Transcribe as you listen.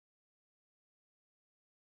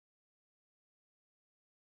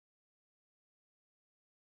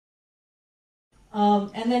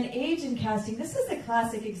And then age in casting. This is a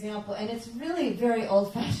classic example, and it's really very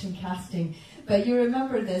old-fashioned casting. But you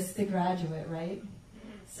remember this, The Graduate, right?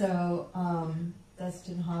 So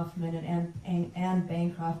Dustin Hoffman and Anne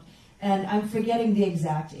Bancroft. And I'm forgetting the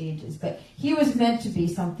exact ages, but he was meant to be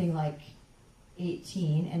something like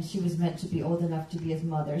 18, and she was meant to be old enough to be his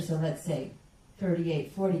mother, so let's say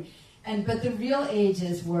 38, 40. But the real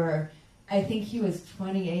ages were, I think he was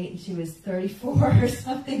 28 and she was 34 or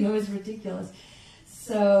something. It was ridiculous.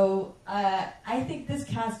 So I think this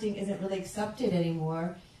casting isn't really accepted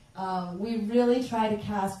anymore. We really try to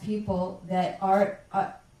cast people that are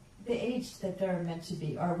the age that they're meant to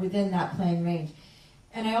be, or within that playing range.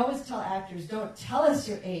 And I always tell actors, don't tell us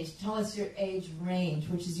your age, tell us your age range,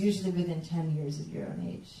 which is usually within 10 years of your own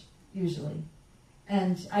age, usually.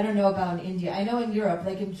 And I don't know about in India. I know in Europe,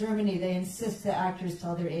 like in Germany, they insist that actors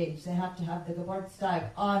tell their age. They have to have the Geburtstag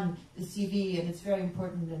on the CV, and it's very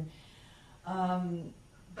important. And,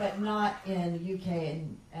 but not in the UK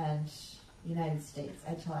and United States.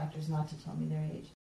 I tell actors not to tell me their age.